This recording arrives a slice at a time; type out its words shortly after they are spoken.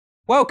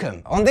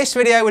Welcome! On this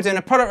video we're doing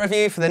a product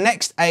review for the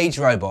Nextage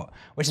Robot,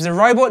 which is a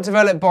robot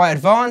developed by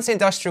Advanced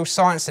Industrial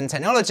Science and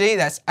Technology,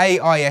 that's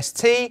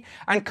AIST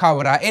and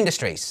Kawada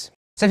Industries.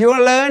 So if you want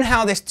to learn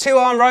how this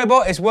two-arm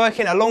robot is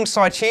working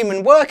alongside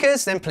human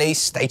workers, then please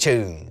stay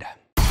tuned.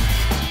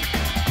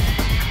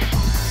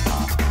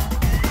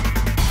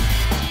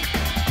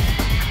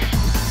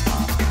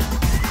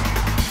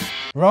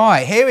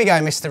 Right, here we go,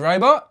 Mr.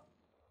 Robot.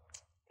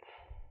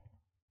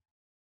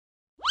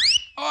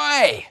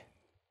 Oi!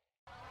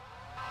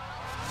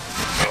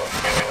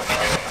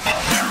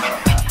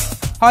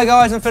 Hi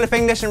guys, I'm Philip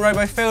English and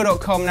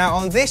RoboFeel.com. Now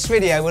on this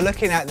video we're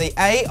looking at the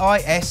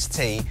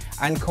AIST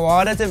and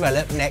Kawada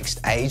Developed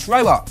Nextage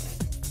Robot.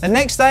 The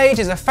Nextage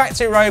is a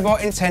factory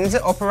robot intended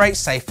to operate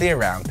safely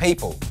around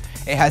people.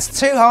 It has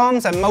two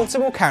arms and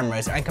multiple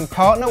cameras and can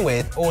partner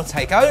with or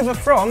take over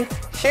from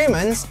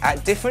humans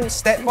at different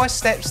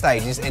step-by-step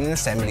stages in an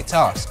assembly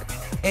task.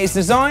 It is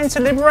designed to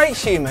liberate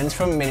humans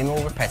from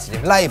minimal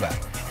repetitive labour,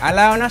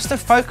 allowing us to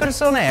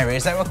focus on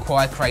areas that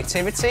require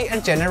creativity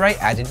and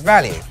generate added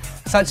value,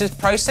 such as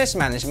process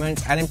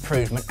management and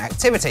improvement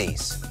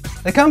activities.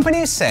 The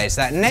company says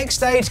that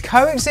Nextage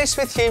coexists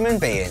with human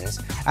beings,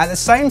 at the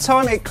same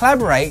time it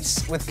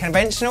collaborates with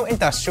conventional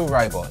industrial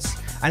robots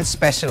and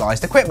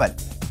specialised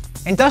equipment.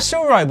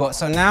 Industrial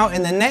robots are now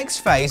in the next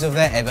phase of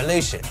their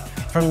evolution,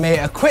 from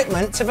mere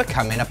equipment to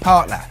becoming a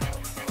partner.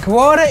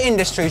 Kawada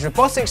Industries'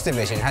 robotics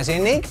division has a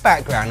unique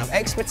background of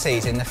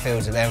expertise in the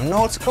fields of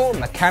aeronautical,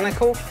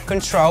 mechanical,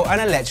 control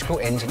and electrical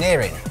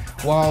engineering,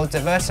 while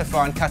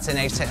diversifying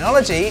cutting-edge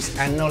technologies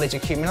and knowledge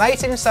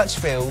accumulated in such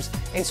fields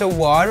into a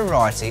wide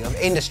variety of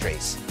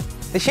industries.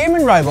 The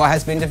human robot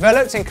has been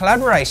developed in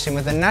collaboration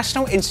with the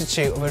National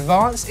Institute of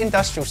Advanced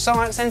Industrial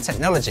Science and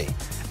Technology,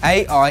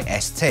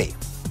 AIST,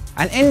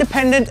 an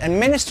independent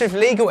administrative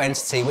legal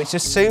entity which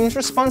assumes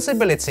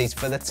responsibilities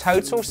for the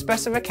total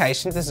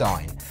specification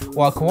design,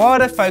 while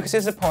Kawada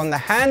focuses upon the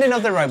handling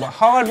of the robot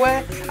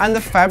hardware and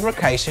the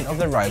fabrication of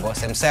the robots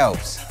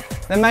themselves.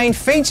 The main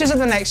features of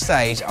the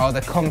Nextage are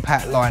the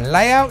compact line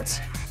layout,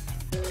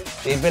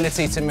 the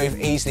ability to move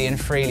easily and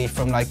freely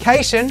from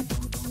location,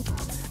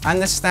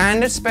 and the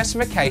standard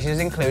specifications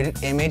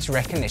included image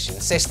recognition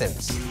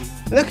systems.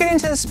 Looking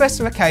into the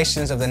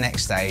specifications of the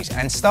Nextage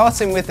and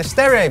starting with the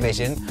stereo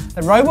vision,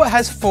 the robot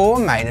has four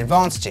main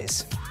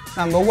advantages.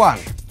 Number one,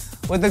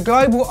 with the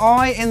global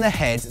eye in the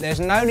head, there's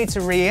no need to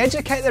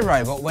re-educate the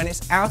robot when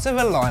it's out of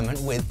alignment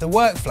with the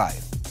workflow.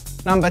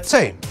 Number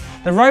two,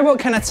 the robot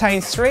can attain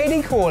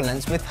 3D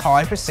coordinates with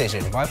high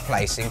precision by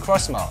placing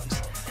cross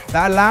marks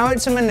that allow it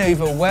to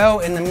manoeuvre well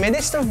in the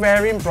midst of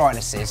varying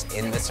brightnesses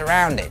in the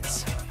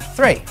surroundings.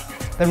 3.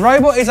 The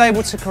robot is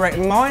able to correct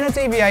minor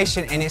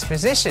deviation in its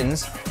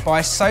positions by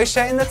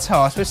associating the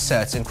task with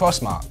certain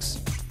cross marks.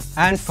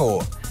 And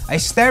 4. A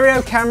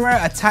stereo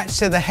camera attached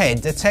to the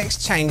head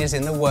detects changes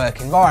in the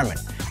work environment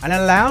and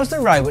allows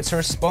the robot to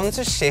respond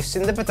to shifts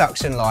in the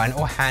production line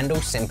or handle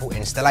simple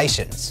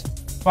installations.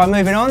 Right,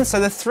 moving on, so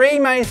the three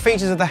main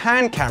features of the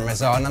hand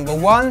cameras are: number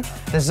one,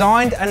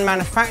 designed and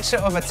manufacture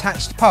of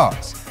attached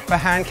parts for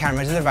hand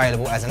cameras is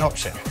available as an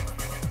option.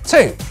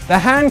 2. The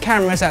hand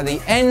cameras at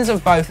the ends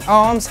of both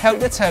arms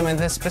help determine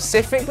the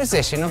specific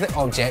position of the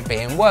object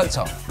being worked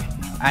on.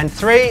 And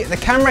 3. The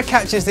camera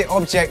captures the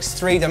objects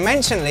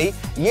three-dimensionally,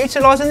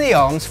 utilising the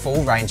arm's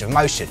full range of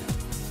motion.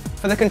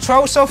 For the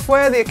control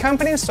software, the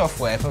accompanying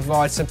software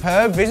provides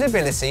superb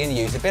visibility and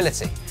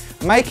usability,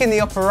 making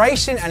the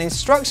operation and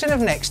instruction of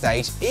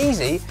Nextage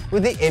easy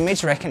with the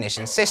image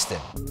recognition system.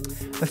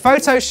 The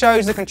photo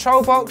shows the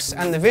control box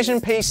and the Vision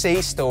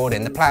PC stored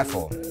in the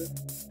platform.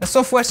 The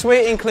software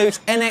suite includes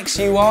NX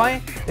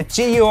UI. The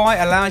GUI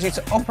allows you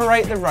to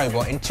operate the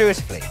robot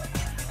intuitively.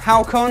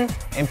 Halcon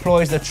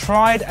employs the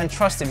tried and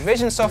trusted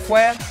Vision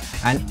software,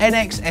 and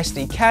NX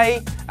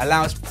SDK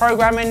allows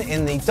programming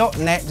in the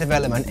 .NET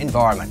development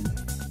environment.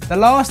 The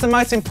last and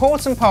most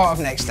important part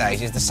of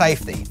Nextage is the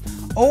safety.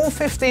 All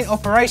 15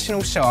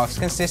 operational shafts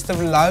consist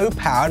of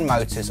low-powered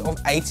motors of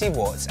 80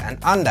 watts and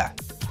under.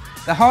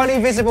 The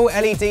highly visible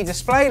LED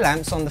display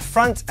lamps on the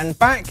front and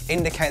back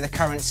indicate the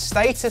current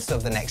status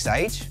of the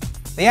Nextage.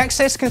 The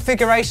access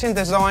configuration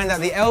designed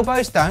that the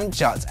elbows don't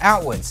jut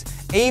outwards,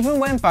 even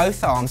when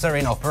both arms are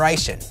in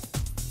operation.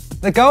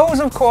 The goals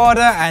of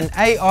Kawada and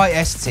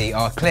AIST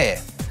are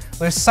clear.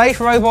 With safe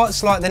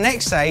robots like the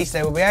Nextage,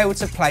 they will be able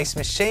to place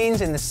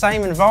machines in the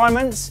same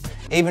environments,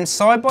 even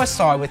side by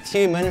side with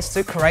humans,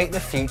 to create the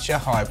future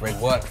hybrid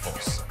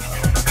workforce.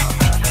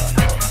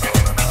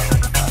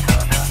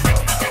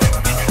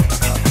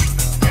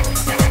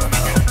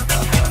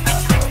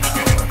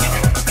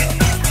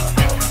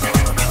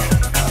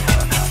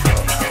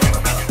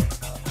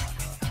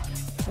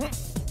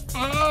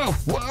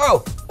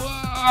 Whoa!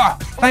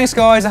 Thanks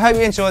guys, I hope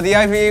you enjoyed the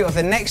overview of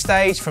the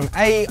Nextage from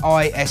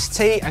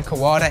AIST and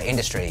Kawada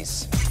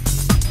Industries.